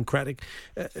idiosyncratic.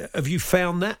 Have you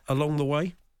found that along the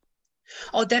way?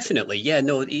 Oh, definitely. Yeah,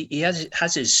 no, he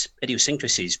has his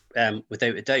idiosyncrasies,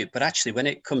 without a doubt. But actually, when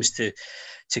it comes to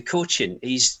coaching,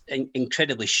 he's an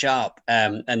incredibly sharp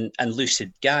and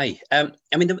lucid guy. I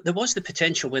mean, there was the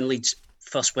potential when Leeds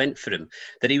first went for him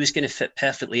that he was going to fit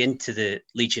perfectly into the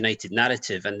Leeds United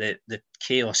narrative and the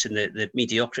chaos and the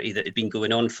mediocrity that had been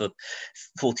going on for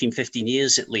 14, 15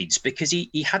 years at Leeds, because he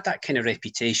had that kind of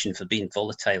reputation for being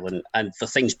volatile and for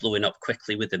things blowing up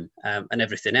quickly with him and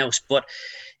everything else. But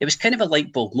it was kind of a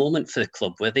light bulb moment for the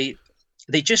club where they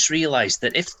just realised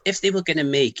that if they were going to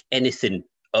make anything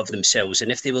of themselves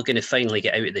and if they were going to finally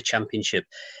get out of the Championship,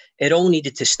 it all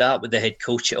needed to start with the head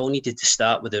coach. It all needed to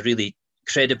start with a really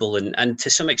credible and to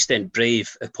some extent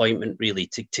brave appointment, really,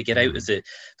 to get out of the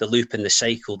loop and the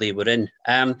cycle they were in.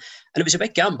 And it was a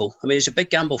big gamble. I mean, it was a big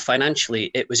gamble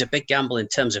financially. It was a big gamble in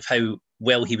terms of how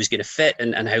well he was going to fit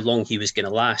and how long he was going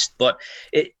to last. But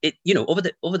it over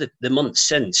the months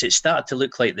since, it started to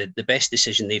look like the best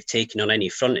decision they've taken on any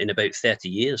front in about 30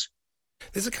 years.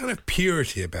 There's a kind of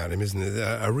purity about him, isn't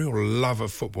there? A real love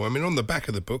of football. I mean, on the back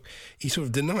of the book, he sort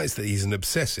of denies that he's an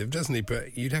obsessive, doesn't he?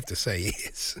 But you'd have to say he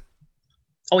is.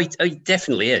 Oh, he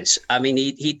definitely is. I mean,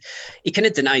 he kind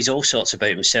of denies all sorts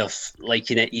about himself, like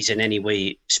he's in any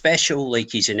way special, like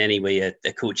he's in any way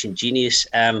a coaching genius.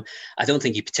 I don't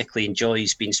think he particularly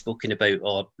enjoys being spoken about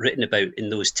or written about in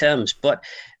those terms. But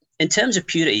in terms of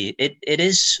purity, it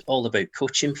is all about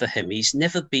coaching for him. He's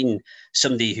never been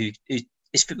somebody who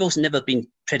his football's never been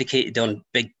predicated on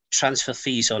big transfer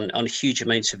fees, on huge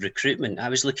amounts of recruitment. I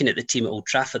was looking at the team at Old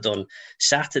Trafford on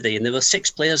Saturday, and there were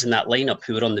 6 players in that lineup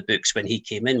who were on the books when he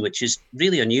came in, which is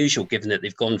really unusual given that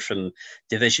they've gone from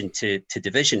division to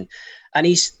division. And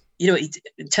he's,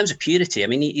 in terms of purity, I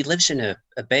mean, he lives in a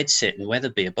bedsit in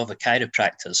Wetherby above a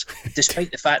chiropractor's,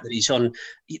 despite the fact that he's on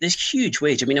this huge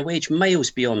wage. I mean, a wage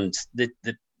miles beyond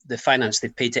the finance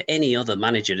they've paid to any other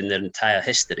manager in their entire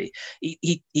history.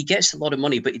 He gets a lot of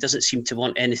money, but he doesn't seem to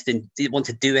want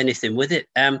to do anything with it.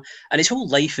 And his whole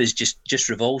life is just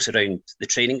revolves around the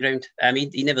training ground. I mean,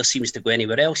 he never seems to go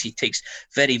anywhere else. He takes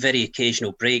very, very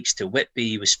occasional breaks to Whitby.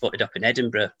 He was spotted up in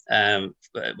Edinburgh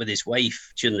with his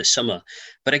wife during the summer.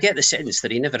 But I get the sense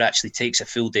that he never actually takes a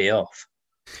full day off.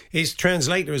 His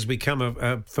translator has become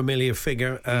a familiar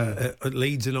figure at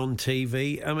Leeds and on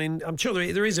TV. I mean, I'm sure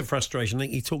there is a frustration. I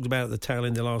think he talked about at the tail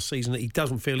end of last season that he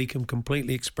doesn't feel he can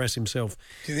completely express himself.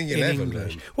 Do you think he'll ever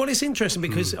English. learn? Well, it's interesting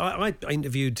because I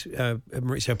interviewed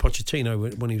Maurizio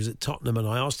Pochettino when he was at Tottenham, and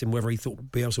I asked him whether he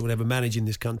thought Bielsa would ever manage in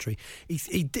this country.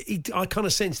 I kind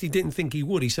of sensed he didn't think he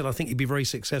would. He said, I think he'd be very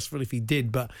successful if he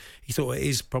did, but he thought it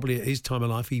is probably at his time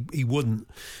of life he wouldn't.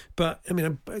 But, I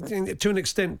mean, to an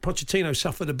extent, Pochettino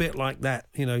suffered a bit like that,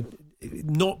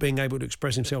 not being able to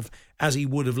express himself as he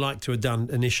would have liked to have done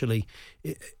initially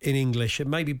in English. And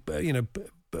maybe,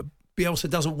 Bielsa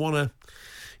doesn't want to,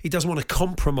 he doesn't want to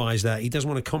compromise that. He doesn't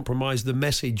want to compromise the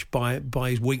message by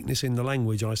his weakness in the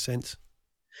language, I sense.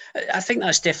 I think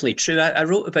that's definitely true. I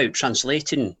wrote about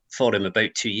translating for him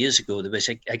about 2 years ago. There was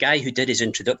a guy who did his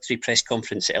introductory press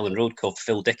conference at Ellen Road called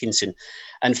Phil Dickinson.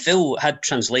 And Phil had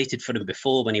translated for him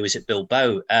before when he was at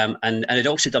Bilbao, and had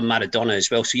also done Maradona as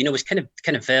well. So, was kind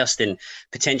of versed in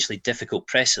potentially difficult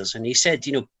pressers. And he said,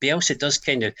 Bielsa does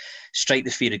kind of strike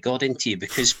the fear of God into you,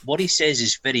 because what he says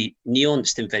is very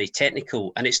nuanced and very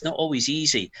technical. And it's not always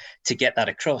easy to get that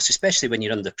across, especially when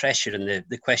you're under pressure and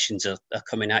the questions are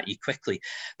coming at you quickly.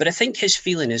 But I think his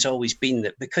feeling has always been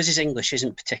that because his English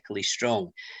isn't particularly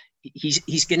strong,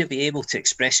 he's going to be able to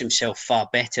express himself far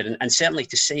better and certainly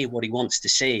to say what he wants to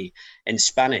say in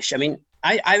Spanish. I mean,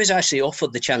 I was actually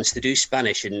offered the chance to do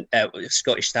Spanish in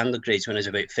Scottish standard grades when I was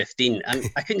about 15, and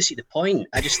I couldn't see the point.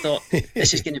 I just thought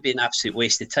this is going to be an absolute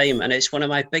waste of time, and it's one of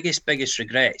my biggest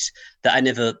regrets that I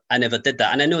never did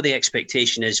that. And I know the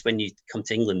expectation is when you come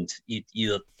to England,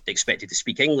 you're expected to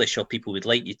speak English, or people would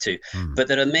like you to. But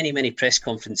there are many press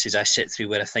conferences I sit through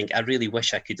where I think I really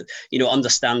wish I could,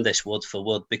 understand this word for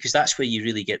word, because that's where you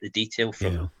really get the detail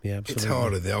from. Yeah, absolutely. It's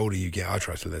harder the older you get. I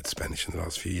tried to learn Spanish in the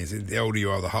last few years. The older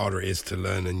you are, the harder it is to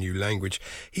learn a new language.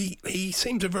 He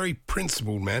seems a very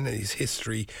principled man, and his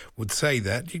history would say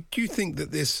that. Do you think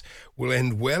that this will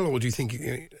end well, or do you think,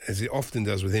 as it often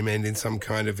does with him, end in some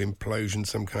kind of implosion,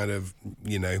 some kind of,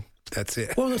 that's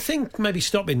it? Well, the thing maybe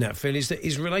stopping that, Phil, is that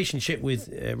his relationship with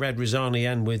Rad Rizani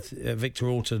and with Victor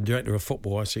Orta, director of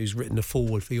football, I see, who's written a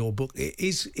foreword for your book,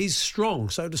 is strong.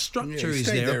 So the structure is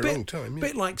there. A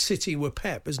bit like City were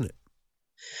Pep, isn't it?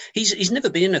 He's never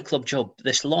been in a club job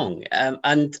this long,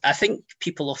 and I think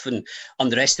people often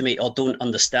underestimate or don't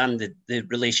understand the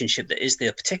relationship that is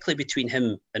there, particularly between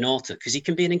him and Orta, because he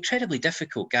can be an incredibly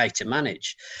difficult guy to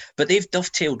manage. But they've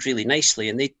dovetailed really nicely,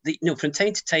 and they from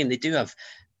time to time they do have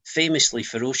famously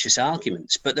ferocious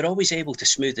arguments, but they're always able to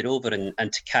smooth it over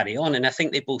and to carry on. And I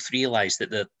think they both realise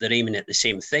that they're aiming at the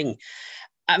same thing.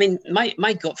 I mean,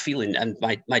 my gut feeling and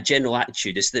my general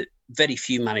attitude is that very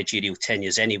few managerial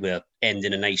tenures anywhere end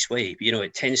in a nice way.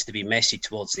 It tends to be messy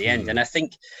towards the end. And I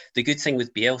think the good thing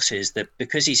with Bielsa is that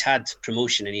because he's had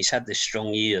promotion and he's had this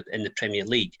strong year in the Premier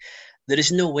League, there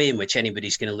is no way in which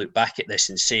anybody's going to look back at this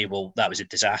and say, well, that was a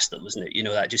disaster, wasn't it?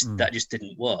 That just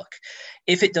didn't work.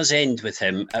 If it does end with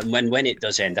him, and when it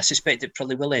does end, I suspect it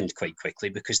probably will end quite quickly,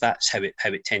 because that's how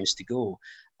it tends to go.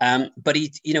 But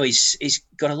he's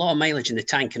got a lot of mileage in the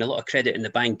tank and a lot of credit in the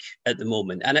bank at the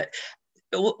moment. And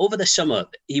over the summer,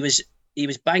 he was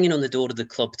banging on the door of the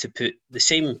club to put the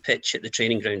same pitch at the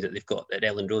training ground that they've got at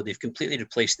Ellen Road. They've completely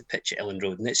replaced the pitch at Ellen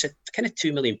Road, and it's a kind of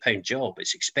 £2 million job.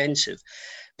 It's expensive,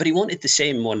 but he wanted the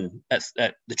same one at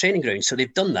the training ground. So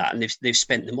they've done that, and they've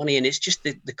spent the money. And it's just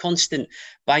the constant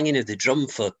banging of the drum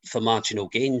for marginal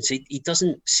gains. He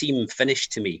doesn't seem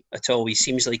finished to me at all. He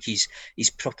seems like he's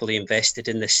properly invested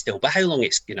in this still. But how long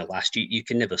it's going to last, you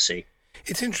can never say.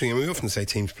 It's interesting. I mean, we often say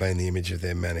teams play in the image of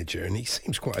their manager, and he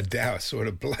seems quite a dour sort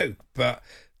of bloke, but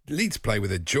Leeds play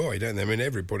with a joy, don't they? I mean,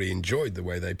 everybody enjoyed the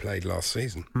way they played last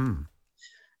season.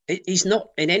 He's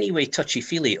not in any way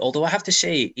touchy-feely, although I have to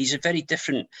say he's a very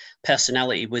different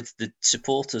personality with the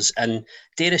supporters, and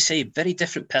dare I say, very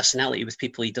different personality with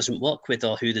people he doesn't work with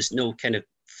or who there's no kind of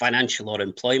financial or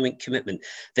employment commitment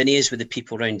than he is with the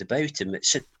people round about him.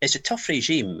 It's a tough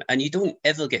regime, and you don't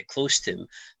ever get close to him.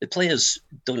 The players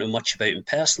don't know much about him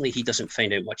personally. He doesn't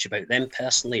find out much about them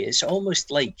personally. It's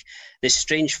almost like this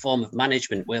strange form of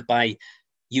management whereby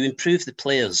you improve the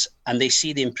players and they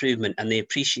see the improvement and they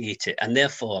appreciate it, and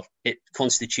therefore it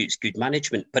constitutes good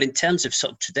management. But in terms of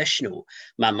sort of traditional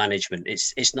man management,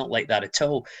 it's not like that at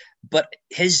all. But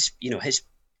his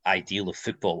ideal of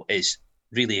football is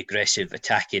really aggressive,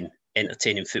 attacking,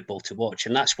 entertaining football to watch,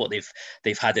 and that's what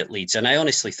they've had at Leeds. And I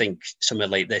honestly think somewhere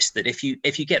like this, that if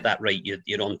you get that right,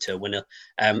 you're on to a winner.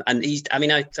 And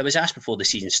I was asked before the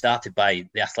season started by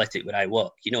The Athletic, where I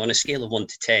work, on a scale of 1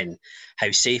 to 10,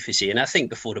 how safe is he? And I think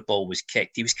before the ball was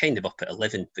kicked, he was kind of up at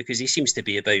 11, because he seems to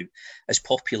be about as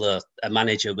popular a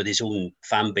manager with his own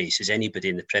fan base as anybody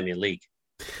in the Premier League.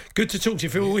 Good to talk to you,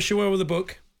 Phil. I wish you well with the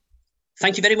book.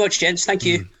 Thank you very much, gents. Thank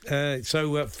you.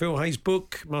 So Phil Hay's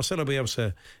book, Marcelo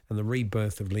Bielsa and the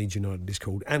Rebirth of Leeds United, is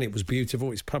called And It Was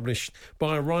Beautiful. It's published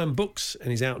by Orion Books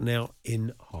and is out now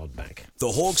in hardback. The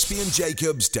Hawksby and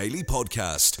Jacobs Daily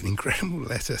Podcast. An incredible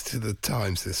letter to the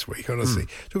Times this week, honestly.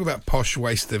 Talk about posh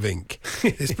waste of ink.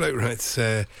 This bloke writes,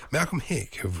 Malcolm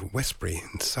Hick of Westbury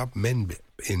in Sub-Menbit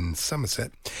in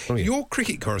Somerset. Oh, yeah. Your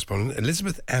cricket correspondent,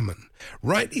 Elizabeth Ammon,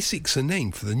 rightly seeks a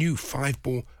name for the new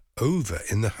 5-ball over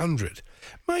in the 100.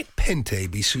 Might Pente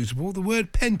be suitable? The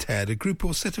word pentad, a group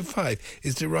or set of 5,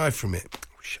 is derived from it.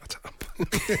 Shut up.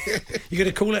 You're going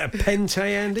to call it a Pente,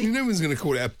 Andy? No one's going to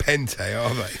call it a Pente,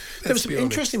 are they? There was an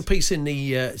interesting piece in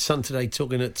the Sun today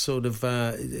talking at sort of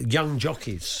young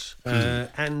jockeys.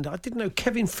 And I didn't know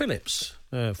Kevin Phillips,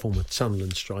 former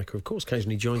Sunderland striker, of course,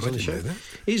 occasionally joins on the show.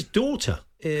 His daughter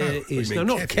is... No,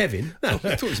 not Kevin. No. I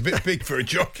thought it was a bit big for a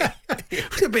jockey.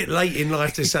 It's a bit late in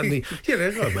life to suddenly... I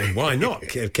mean, why not?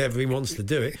 Kevin wants to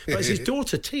do it. But it's his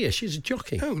daughter, Tia. She's a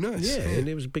jockey. Oh, nice. Yeah, and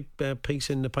there was a big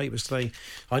piece in the papers today.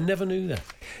 I never knew that.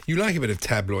 You like a bit of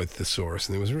tabloid thesaurus,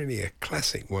 and there was really a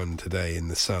classic one today in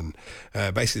the Sun.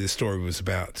 Basically, the story was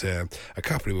about a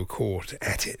couple who were caught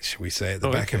at it, shall we say, at the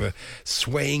back of a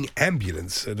swaying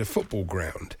ambulance at a football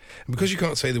ground. And because you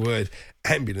can't say the word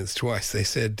ambulance twice, they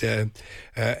said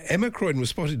Emma Croydon was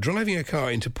spotted driving a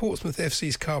car into Portsmouth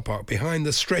FC's car park behind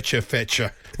the stretcher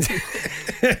fetcher.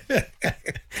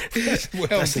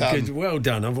 Well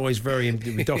done. I've always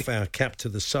we doff our cap to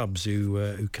the subs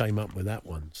who came up with that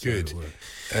one. So, good.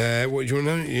 What do you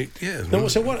want to know? Yeah. No,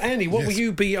 so what, Andy? What will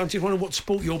you be? I just wonder what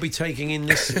sport you'll be taking in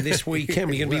this weekend.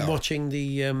 Are you going to be watching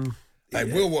the? I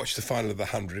will watch the final of the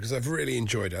 100 because I've really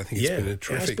enjoyed it. I think it's been a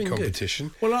terrific competition.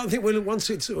 Good. Well, I think once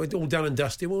it's all done and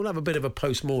dusted, we'll have a bit of a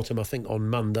post-mortem, I think, on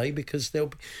Monday because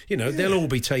they'll all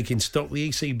be taking stock. The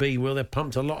ECB they've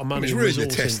pumped a lot of money. It's really the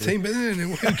test team, but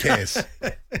who cares?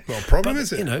 Not a problem,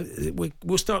 is it?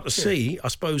 We'll start to see. I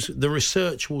suppose the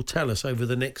research will tell us over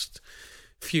the next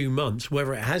few months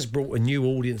whether it has brought a new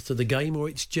audience to the game or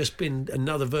it's just been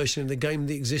another version of the game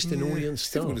the existing audience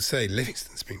started. Difficult to say.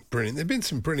 Livingston's been brilliant. There have been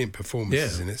some brilliant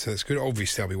performances in it, so that's good.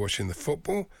 Obviously, I'll be watching the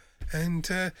football. And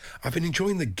I've been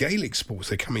enjoying the Gaelic sports.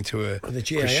 They're coming to a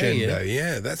crescendo.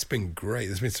 Yeah, that's been great.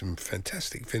 There's been some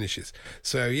fantastic finishes.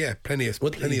 So, yeah, plenty of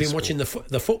You've been sport. watching the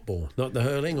football, not the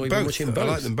hurling? Or you've been watching both?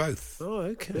 I like them both. Oh,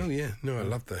 okay. Oh, yeah. No, I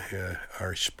love the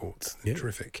Irish sports. They're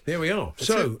terrific. There we are.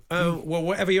 Well,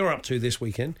 whatever you're up to this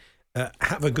weekend,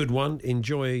 have a good one.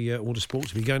 Enjoy all the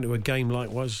sports. If you're going to a game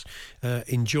likewise,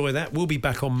 enjoy that. We'll be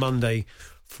back on Monday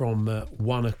from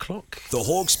 1 o'clock. The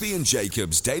Hawksbee and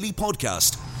Jacobs Daily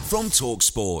Podcast from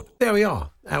TalkSport. There we are.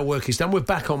 Our work is done. We're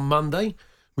back on Monday,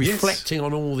 reflecting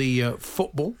on all the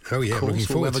football. Oh, yeah, looking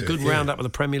forward We'll have a good round-up of the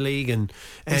Premier League, and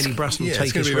Andy Braston will take us around.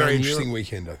 It's going to be a very interesting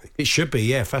weekend, I think. It should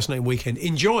be, fascinating weekend.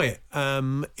 Enjoy it.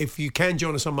 If you can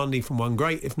join us on Monday from 1,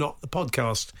 great. If not, the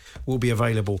podcast will be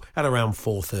available at around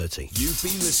 4:30. You've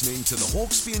been listening to the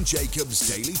Hawksbee and Jacobs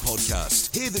Daily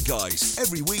Podcast. Hear the guys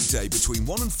every weekday between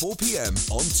 1 and 4 p.m.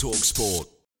 on TalkSport.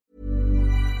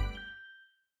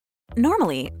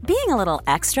 Normally, being a little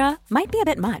extra might be a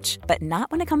bit much, but not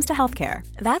when it comes to healthcare.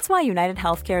 That's why United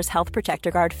Healthcare's Health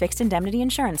Protector Guard fixed indemnity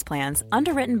insurance plans,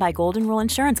 underwritten by Golden Rule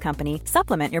Insurance Company,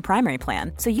 supplement your primary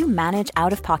plan so you manage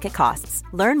out-of-pocket costs.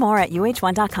 Learn more at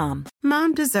UH1.com.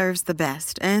 Mom deserves the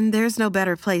best, and there's no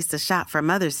better place to shop for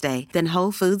Mother's Day than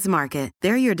Whole Foods Market.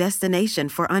 They're your destination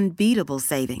for unbeatable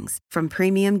savings, from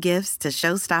premium gifts to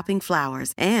show-stopping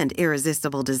flowers and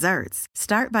irresistible desserts.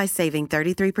 Start by saving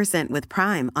 33% with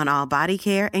Prime on all body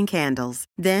care and candles.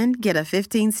 Then get a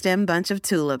 15-stem bunch of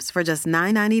tulips for just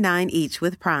 $9.99 each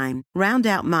with Prime. Round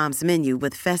out Mom's menu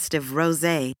with festive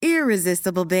rosé,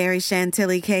 irresistible berry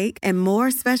chantilly cake, and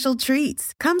more special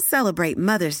treats. Come celebrate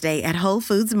Mother's Day at Whole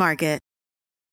Foods Market.